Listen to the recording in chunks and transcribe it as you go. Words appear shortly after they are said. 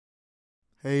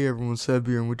Hey everyone, Seb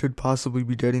here, and we could possibly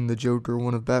be getting the Joker,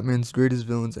 one of Batman's greatest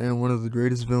villains and one of the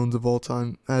greatest villains of all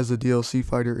time, as a DLC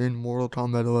fighter in Mortal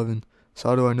Kombat 11. So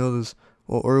how do I know this?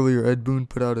 Well, earlier Ed Boon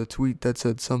put out a tweet that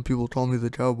said, "Some people call me the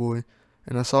cowboy,"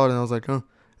 and I saw it and I was like, huh,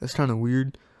 that's kind of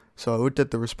weird. So I looked at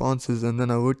the responses and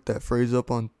then I looked that phrase up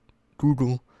on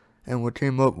Google, and what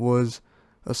came up was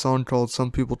a song called "Some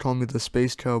People Call Me the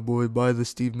Space Cowboy" by the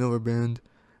Steve Miller Band,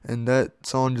 and that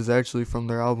song is actually from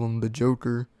their album The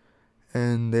Joker,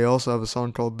 and they also have a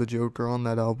song called The Joker on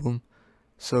that album.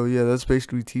 So yeah, that's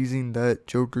basically teasing that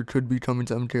Joker could be coming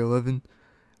to MK11,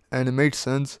 and it makes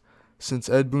sense since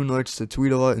Ed Boon likes to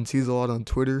tweet a lot and tease a lot on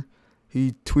Twitter.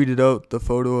 He tweeted out the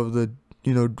photo of the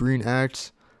green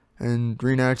axe, and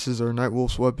green axes are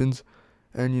Nightwolf's weapons,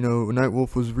 and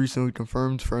Nightwolf was recently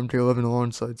confirmed for MK11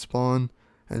 alongside Spawn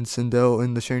and Sindel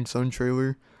in the Shang Tsung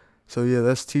trailer. So yeah,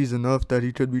 that's tease enough that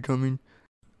he could be coming.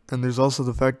 And there's also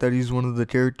the fact that he's one of the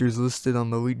characters listed on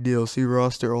the leaked DLC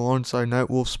roster alongside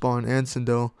Nightwolf, Spawn, and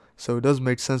Sindel, so it does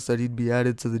make sense that he'd be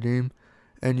added to the game.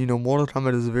 And Mortal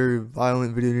Kombat is a very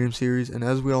violent video game series, and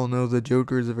as we all know, the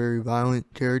Joker is a very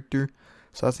violent character,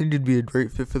 so I think he'd be a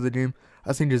great fit for the game.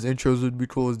 I think his intros would be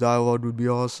cool, his dialogue would be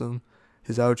awesome,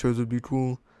 his outros would be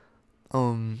cool.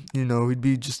 He'd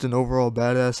be just an overall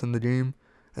badass in the game.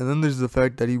 And then there's the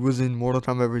fact that he was in Mortal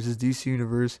Kombat vs. DC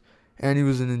Universe, and he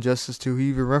was in Injustice 2. He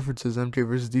even references MK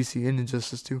vs. DC in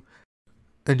Injustice 2.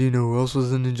 And do you know who else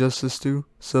was in Injustice 2?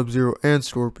 Sub-Zero and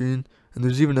Scorpion. And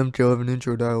there's even MK11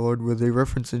 intro dialogue where they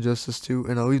reference Injustice 2,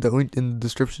 and I'll leave that linked in the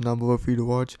description down below for you to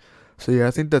watch. So yeah,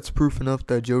 I think that's proof enough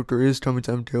that Joker is coming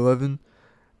to MK11.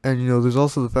 And there's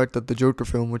also the fact that the Joker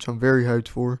film, which I'm very hyped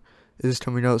for, is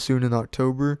coming out soon in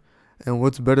October. And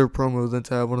what's better promo than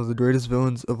to have one of the greatest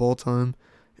villains of all time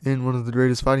in one of the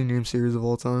greatest fighting game series of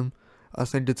all time? I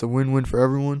think it's a win-win for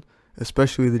everyone,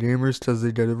 especially the gamers, because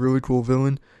they get a really cool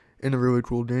villain in a really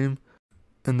cool game.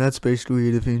 And that's basically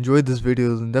it. If you enjoyed this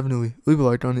video, then definitely leave a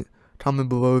like on it. Comment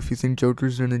below if you think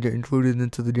Joker's going to get included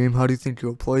into the game. How do you think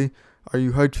he'll play? Are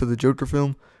you hyped for the Joker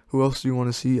film? Who else do you want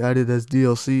to see added as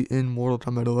DLC in Mortal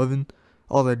Kombat 11?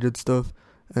 All that good stuff.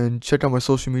 And check out my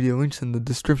social media links in the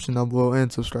description down below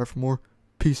and subscribe for more.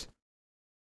 Peace.